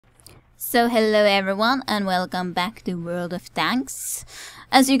So hello everyone and welcome back to World of Tanks.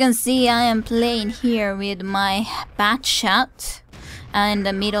 As you can see, I am playing here with my Bat Chat in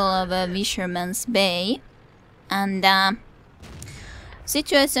the middle of a fisherman's bay. And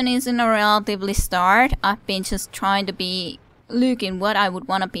situation is in a relatively start. I've been just trying to be looking what I would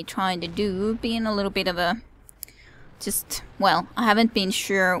want to be trying to do, being a little bit of a I haven't been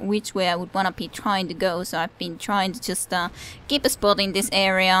sure which way I would want to be trying to go, so I've been trying to just keep a spot in this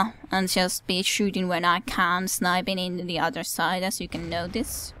area and just be shooting when I can, sniping into the other side, as you can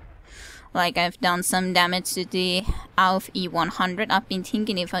notice. Like, I've done some damage to the AUF E100. I've been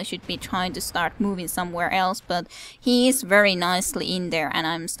thinking if I should be trying to start moving somewhere else, but he is very nicely in there and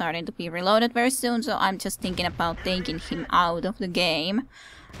I'm starting to be reloaded very soon, so I'm just thinking about taking him out of the game.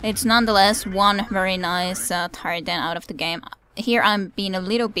 It's nonetheless one very nice Tyrant out of the game. Here I'm being a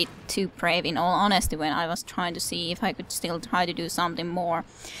little bit too brave, in all honesty, when I was trying to see if I could still try to do something more.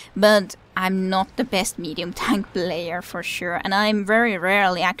 But I'm not the best medium tank player for sure, and I'm very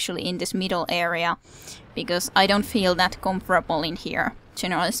rarely actually in this middle area, because I don't feel that comfortable in here,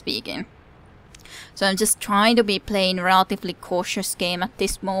 generally speaking. So I'm just trying to be playing a relatively cautious game at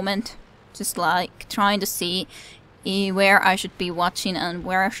this moment, just like trying to see where I should be watching and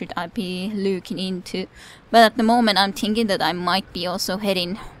where should I be looking into. But at the moment I'm thinking that I might be also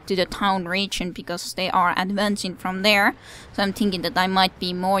heading to the town region because they are advancing from there. So I'm thinking that I might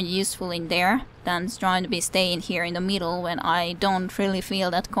be more useful in there than trying to be staying here in the middle when I don't really feel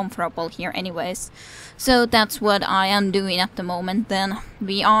that comfortable here anyways. So that's what I am doing at the moment. Then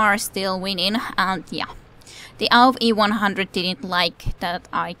we are still winning, and yeah. The AUF E100 didn't like that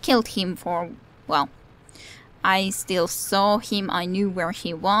I killed him for, well, I still saw him, I knew where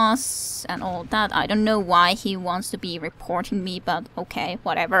he was and all that. I don't know why he wants to be reporting me, but okay,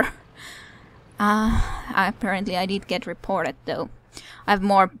 whatever. Apparently I did get reported though. I have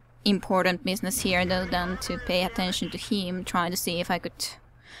more important business here though than to pay attention to him, trying to see if I could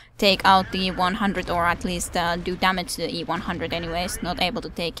take out the E100 or at least do damage to the E100 anyways. Not able to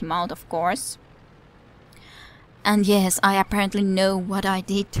take him out, of course. And yes, I apparently know what I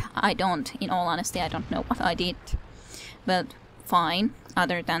did. I don't, in all honesty, I don't know what I did. But fine,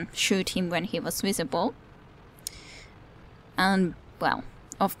 other than shoot him when he was visible. And, well,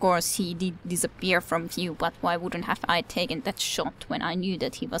 of course he did disappear from view, but why wouldn't have I taken that shot when I knew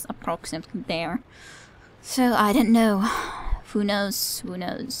that he was approximately there? So, I don't know. Who knows, who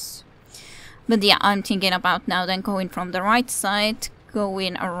knows. But yeah, I'm thinking about now then going from the right side,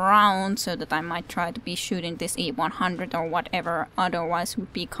 going around so that I might try to be shooting this E100 or whatever otherwise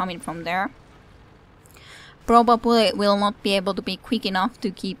would be coming from there. Probably will not be able to be quick enough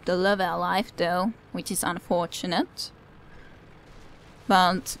to keep the lava alive though, which is unfortunate.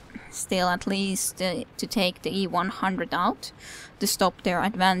 But still, at least to take the E100 out, to stop their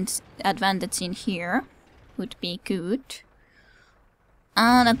advantage in here would be good.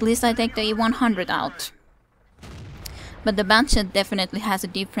 And at least I take the E100 out. But the Bat Chat definitely has a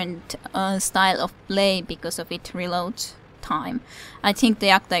different style of play because of its reload time. I think the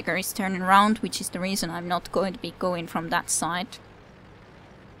Jagdtiger is turning around, which is the reason I'm not going to be going from that side.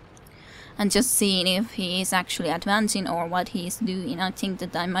 And just seeing if he is actually advancing or what he is doing. I think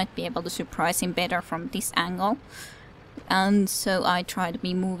that I might be able to surprise him better from this angle. And so I try to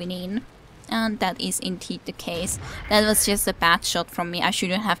be moving in. And that is indeed the case. That was just a bad shot from me. I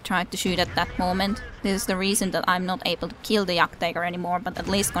shouldn't have tried to shoot at that moment. This is the reason that I'm not able to kill the Jagdtiger anymore, but at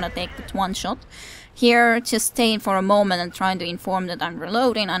least gonna take that one shot. Here, just staying for a moment and trying to inform that I'm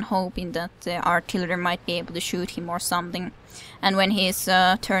reloading and hoping that the artillery might be able to shoot him or something. And when he's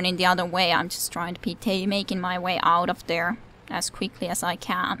turning the other way, I'm just trying to be making my way out of there as quickly as I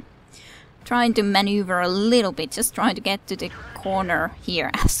can. Trying to maneuver a little bit, just trying to get to the corner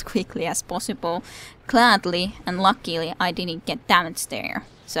here as quickly as possible. Gladly and luckily I didn't get damaged there.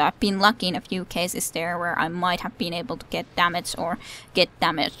 So I've been lucky in a few cases there where I might have been able to get damaged or get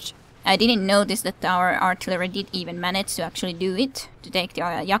damaged. I didn't notice that our artillery did even manage to actually do it, to take the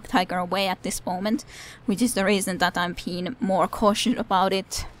Jagdtiger away at this moment, which is the reason that I'm being more cautious about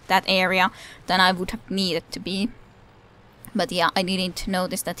it, that area, than I would have needed to be. But yeah, I didn't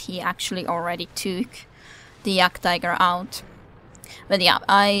notice that he actually already took the Jagdtiger out. But yeah,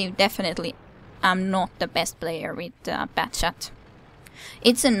 I definitely am not the best player with Bat Chat.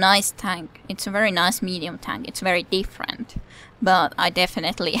 It's a nice tank. It's a very nice medium tank. It's very different. But I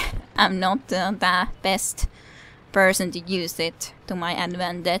definitely am not the best person to use it to my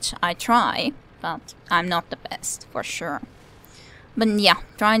advantage. I try, but I'm not the best for sure. But yeah,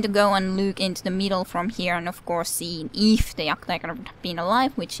 trying to go and look into the middle from here and of course seeing if the Jagdtiger would have been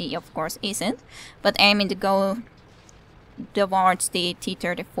alive, which he of course isn't. But aiming to go towards the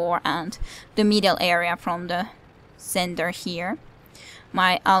T-34 and the middle area from the center here.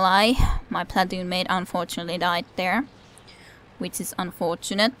 My ally, my platoon mate, unfortunately died there, which is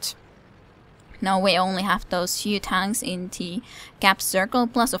unfortunate. Now we only have those few tanks in the cap circle,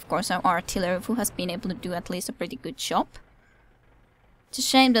 plus of course our artillery, who has been able to do at least a pretty good job. It's a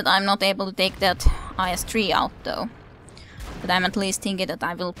shame that I'm not able to take that IS-3 out though. But I'm at least thinking that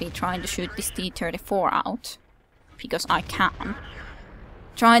I will be trying to shoot this T-34 out. Because I can.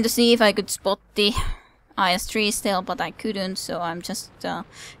 Trying to see if I could spot the IS-3 still, but I couldn't, so I'm just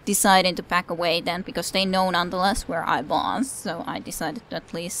deciding to back away then, because they know nonetheless where I was. So I decided to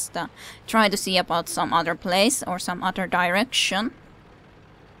at least try to see about some other place or some other direction.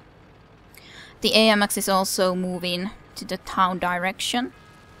 The AMX is also moving to the town direction.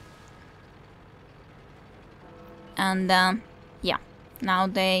 And yeah, now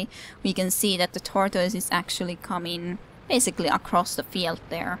we can see that the tortoise is actually coming basically across the field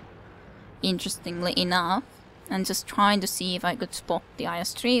there, interestingly enough. And just trying to see if I could spot the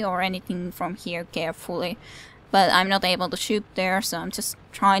IS-3 or anything from here carefully. But I'm not able to shoot there, so I'm just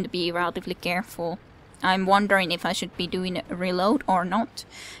trying to be relatively careful. I'm wondering if I should be doing a reload or not,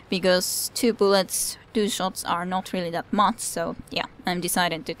 because 2 bullets, 2 shots are not really that much, so yeah, I'm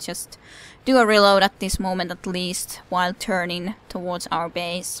deciding to just do a reload at this moment at least, while turning towards our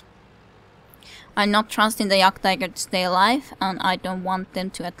base. I'm not trusting the Jagdtiger to stay alive, and I don't want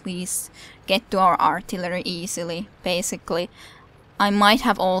them to at least get to our artillery easily, basically. I might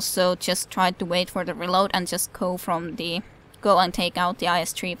have also just tried to wait for the reload and just go and take out the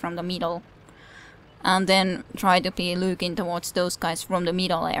IS-3 from the middle. And then try to be looking towards those guys from the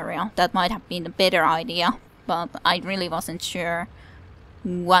middle area. That might have been a better idea, but I really wasn't sure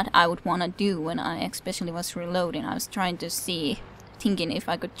what I would want to do when I especially was reloading. I was trying to thinking if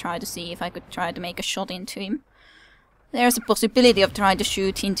I could try to make a shot into him. There's a possibility of trying to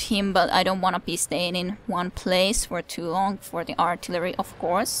shoot into him, but I don't want to be staying in one place for too long for the artillery, of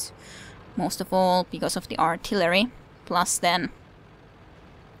course. Most of all because of the artillery. Plus then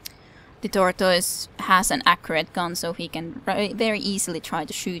the tortoise has an accurate gun, so he can very easily try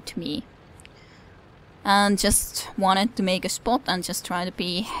to shoot me. And just wanted to make a spot and just try to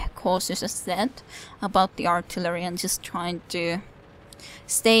be cautious, as said, about the artillery, and just trying to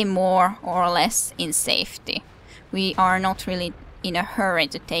stay more or less in safety. We are not really in a hurry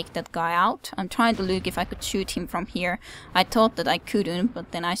to take that guy out. I'm trying to look if I could shoot him from here. I thought that I couldn't,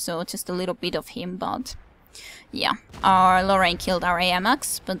 but then I saw just a little bit of him, but yeah, our Lorraine killed our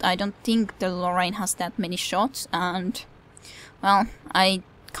AMX, but I don't think the Lorraine has that many shots, and well, I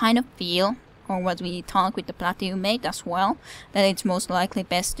kind of feel, or what we talk with the platoon mate as well, that it's most likely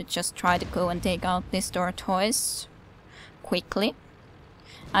best to just try to go and take out this tortoise quickly.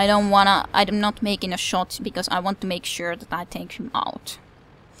 I'm not making a shot because I want to make sure that I take him out.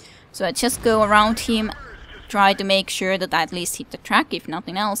 So I just go around him, try to make sure that I at least hit the track, if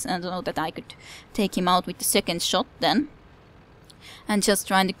nothing else, and so that I could take him out with the second shot then. And just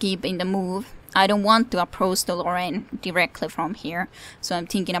trying to keep in the move. I don't want to approach the Lorraine directly from here, so I'm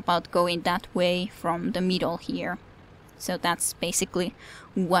thinking about going that way from the middle here. So that's basically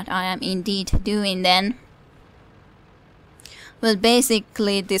what I am indeed doing then. Well,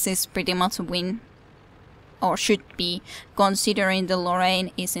 basically this is pretty much a win, or should be, considering the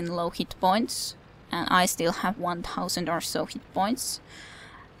Lorraine is in low hit points, and I still have 1000 or so hit points.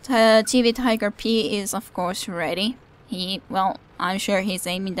 The TV Tiger P is of course ready. Well, I'm sure he's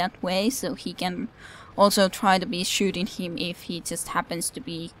aiming that way, so he can also try to be shooting him if he just happens to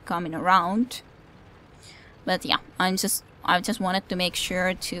be coming around. But yeah, I just wanted to make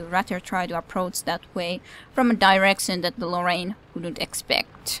sure to rather try to approach that way from a direction that the Lorraine wouldn't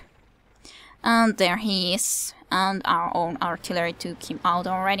expect. And there he is, and our own artillery took him out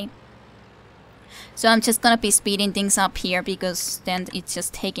already. So I'm just gonna be speeding things up here, because then it's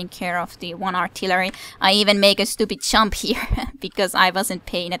just taking care of the one artillery. I even make a stupid jump here because I wasn't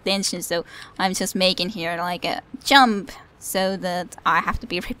paying attention, so I'm just making here like a jump so that I have to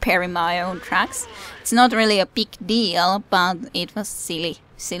be repairing my own tracks. It's not really a big deal, but it was silly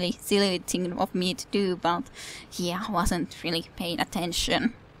thing of me to do, but yeah, I wasn't really paying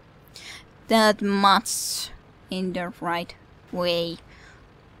attention that much in the right way.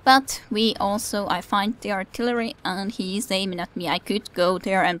 But I find the artillery and he is aiming at me. I could go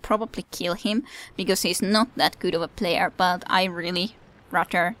there and probably kill him because he's not that good of a player, but I really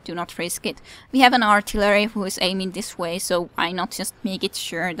rather do not risk it. We have an artillery who is aiming this way, so why not just make it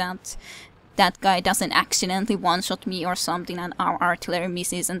sure that that guy doesn't accidentally one-shot me or something and our artillery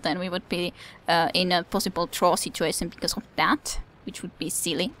misses, and then we would be in a possible draw situation because of that, which would be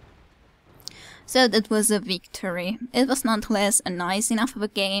silly. So that was a victory. It was nonetheless a nice enough of a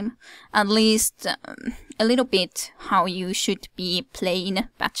game, at least a little bit how you should be playing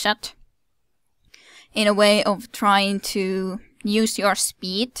Bat Chat. In a way of trying to use your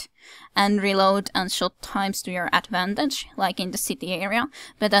speed and reload and shot times to your advantage, like in the city area.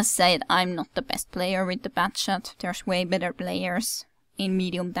 But as said, I'm not the best player with the Bat Chat. There's way better players in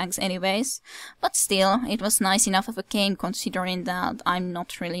medium tanks anyways. But still, it was nice enough of a game considering that I'm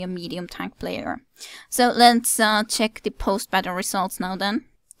not really a medium tank player. So let's check the post-battle results now then.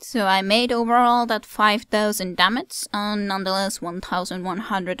 So I made overall that 5,000 damage and nonetheless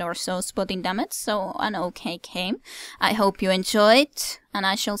 1,100 or so spotting damage, so an okay game. I hope you enjoyed, and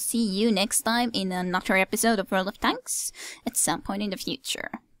I shall see you next time in another episode of World of Tanks at some point in the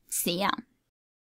future. See ya!